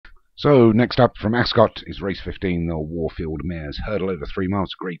So next up from Ascot is race 15, the Warfield Mares Hurdle over 3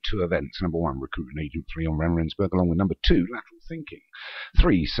 miles, Grade 2 events. Number 1, Recruiting Agent 3 on Renrensburg, along with number 2, Lateral Thinking.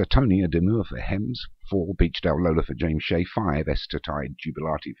 3, Satonia Demure for Hems. 4, Beachdale Lola for James Shea. 5, Estertide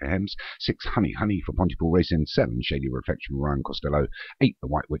Jubilati for Hems. 6, Honey Honey for Pontypool Racing. 7, Shady Reflection for Ryan Costello. 8, The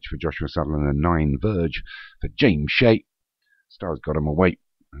White Witch for Joshua Sutherland. And 9, Verge for James Shea. Stars got him away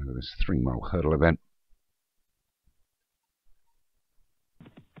over this 3-mile hurdle event.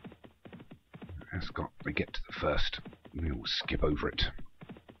 Ascot, they get to the first, and they will skip over it.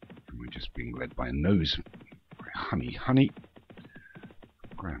 And we're just being led by a nose by Honey Honey.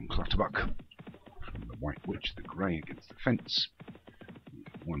 Graham Clutterbuck from the White Witch, the grey against the fence.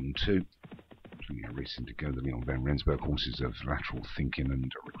 1, 2. Plenty of racing to go. The Leon Van Rensburg horses of Lateral Thinking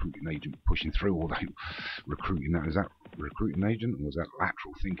and Recruiting Agent pushing through. Although recruiting, is that Recruiting Agent or was that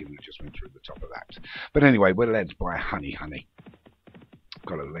Lateral Thinking that just went through the top of that? But anyway, we're led by Honey Honey.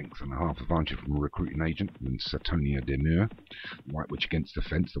 Got a length and a half advantage from Recruiting Agent and Satonia Demure. White Witch against the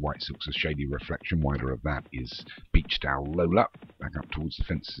fence. The White Silk's a Shady Reflection. Wider of that is Beachdale Lola. Back up towards the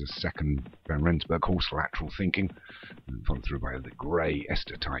fence is a second Van Rensburg horse, Lateral Thinking. And followed through by the grey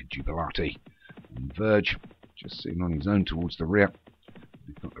Estertide Jubilati. And Verge just sitting on his own towards the rear.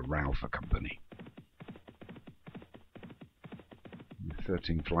 We've got the Row for company.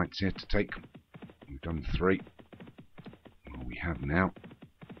 13 flights here to take. We've done 3. Well, we have now.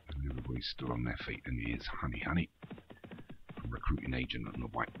 Everybody's still on their feet, and here's Honey Honey from Recruiting Agent and the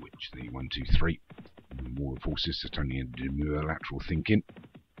White Witch. The 1, 2, 3. And more of horses, Satonia Demure, Lateral Thinking.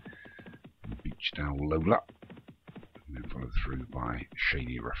 Beachdale Lola. And then followed through by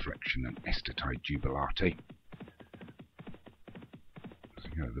Shady Reflection and Estertide Jubilati. So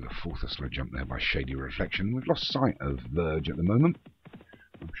we go over the fourth, a slow jump there by Shady Reflection. We've lost sight of Verge at the moment.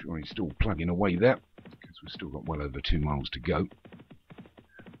 I'm sure he's still plugging away there, because we've still got well over 2 miles to go.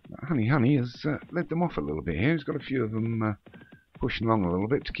 Honey Honey has led them off a little bit here. He's got a few of them pushing along a little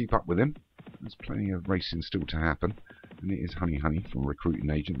bit to keep up with him. There's plenty of racing still to happen. And it is Honey Honey from Recruiting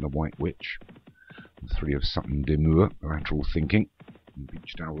Agent, the White Witch. The 3 of Sutton Demure, Lateral Thinking. And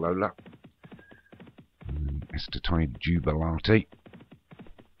Beachdale Lola. And Estertide Jubilati.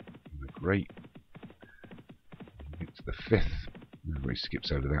 And the grey. It's the 5th. The race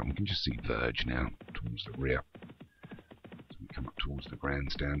skips over that. We can just see Verge now towards the rear. Come up towards the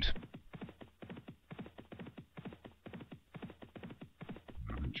grandstand.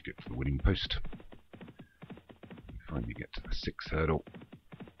 Once you get to the winning post, you finally get to the 6th hurdle.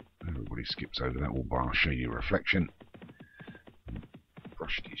 Everybody skips over that, all bar Shady Reflection.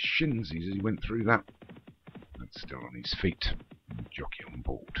 Brushed his shins as he went through that, but still on his feet. Jockey on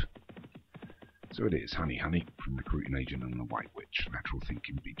board. So it is Honey Honey from Recruiting Agent and the White Witch, Lateral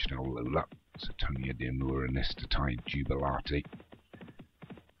Thinking, Beachdale Lola, Satonia Demure and Estertide Jubilati.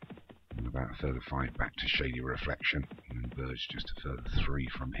 And about a further 5 back to Shady Reflection, and then Verge just a further 3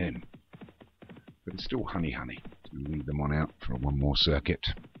 from him. But it's still Honey Honey. So we'll lead them on out for one more circuit.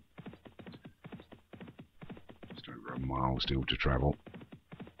 Just over a mile still to travel.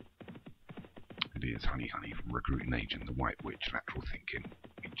 It is Honey Honey from Recruiting Agent, the White Witch, Lateral Thinking,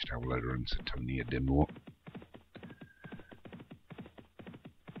 Beachdale Lola and Satonia Demure.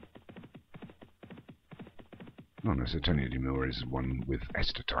 Oh no, Satonia Demure is one with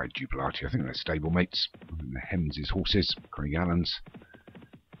Estertide Jubilati. I think they're stablemates. I think they're Hems' horses, Craig Allen's,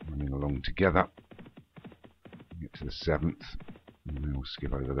 running along together. Get to the 7th, and then we'll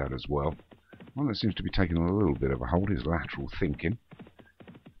skip over that as well. One that seems to be taking a little bit of a hold is Lateral Thinking.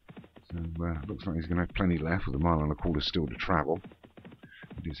 So looks like he's going to have plenty left with a 1.25 miles still to travel.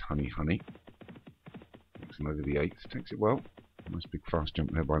 It is Honey Honey. Takes him over the 8th, takes it well. Nice big fast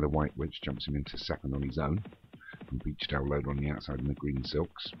jump there by the White Witch, jumps him into 2nd on his own. From Beachdale Lola on the outside in the green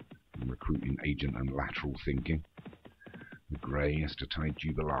silks. And Recruiting Agent and Lateral Thinking. The grey Estertide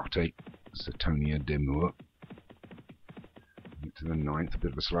Jubilati. Satonia Demure. Get to the 9th, a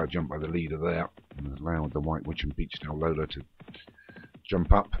bit of a slow jump by the leader there. And allowed the White Witch and Beachdale Lola to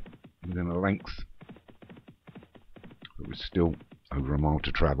jump up within a length. But we're still over a mile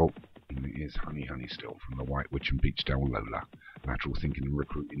to travel. And it is Honey Honey still from the White Witch and Beachdale Lola. Lateral Thinking and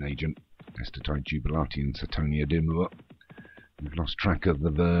Recruiting Agent. Estertide Jubilati and Satonia Demure. We've lost track of the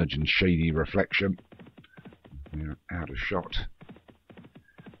Verge and Shady Reflection. They're out of shot.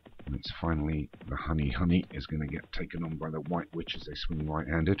 And it's finally the Honey Honey is going to get taken on by the White Witch as they swing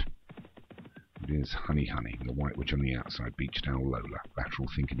right-handed. It is Honey Honey, the White Witch on the outside, Beachdale Lola, Lateral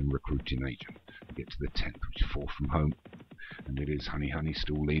Thinking and Recruiting Agent. We get to the 10th, which is 4 from home. And it is Honey Honey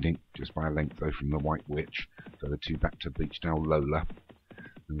still leading, just by a length though from the White Witch. Further 2 back to Beachdale Lola.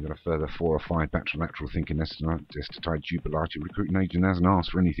 And we've got a further 4 or 5 back to lateral thinking. Estetide Jubilati. Recruiting agent hasn't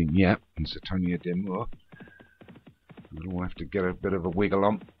asked for anything yet. And Satonia Demur. We'll all have to get a bit of a wiggle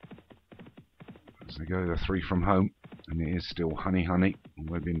on as they go the 3 from home. And it is still Honey.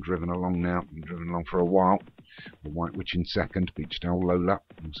 We've been driven along now. Been driven along for a while. The White Witch in second. Beachdale Lola.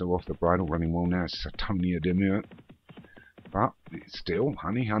 Also off the bridle. Running well now. Satonia Demur. But it's still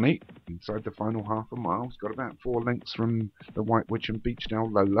Honey inside the final half a mile. He's got about 4 lengths from the White Witch and Beachdale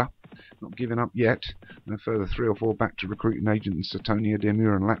Lola. Not giving up yet. And a further 3 or 4 back to Recruiting Agent and Satonia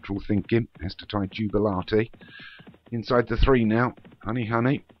Demure and Lateral Thinking. Estetide Jubilati. Inside the 3 now.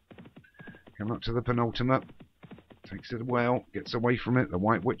 Honey. Come up to the penultimate. Takes it well, gets away from it. The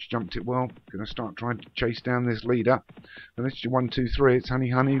White Witch jumped it well. Going to start trying to chase down this leader. And it's 1, 2, 3. It's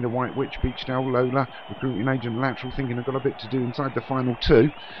Honey, the White Witch, Beachdale Lola, Recruiting Agent, Lateral Thinking. I've got a bit to do inside the final 2.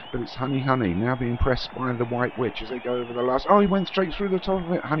 But it's Honey, now being pressed by the White Witch as they go over the last. Oh, he went straight through the top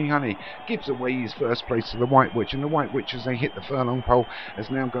of it. Honey gives away his first place to the White Witch. And the White Witch, as they hit the furlong pole, has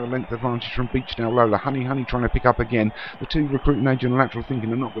now got a length advantage from Beachdale Lola. Honey trying to pick up again. The 2 Recruiting Agent and Lateral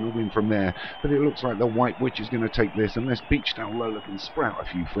Thinking are not going to win from there. But it looks like the White Witch is going to take this unless Beachdale Lola can sprout a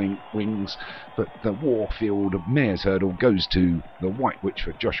few wings. But the Warfield Mare's Hurdle goes to the White Witch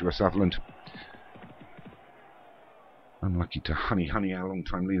for Joshua Sutherland. Unlucky to Honey, our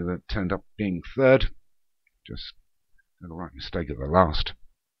long-time leader that turned up being 3rd. Just had a right mistake at the last.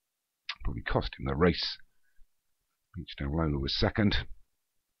 Probably cost him the race. Beachdale Lola was 2nd.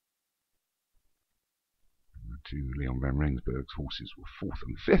 The 2 Leon Van Rensburg's horses were 4th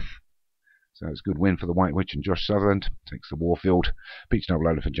and 5th. So it's a good win for the White Witch and Josh Sutherland. Takes the Warfield. Beachdale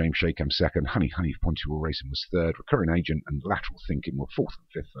Lola for James Shakeham 2nd. Honey for Pontypool Racing was 3rd. Recurring Agent and Lateral Thinking were 4th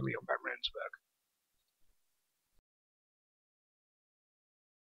and 5th for Leon Van Rensburg.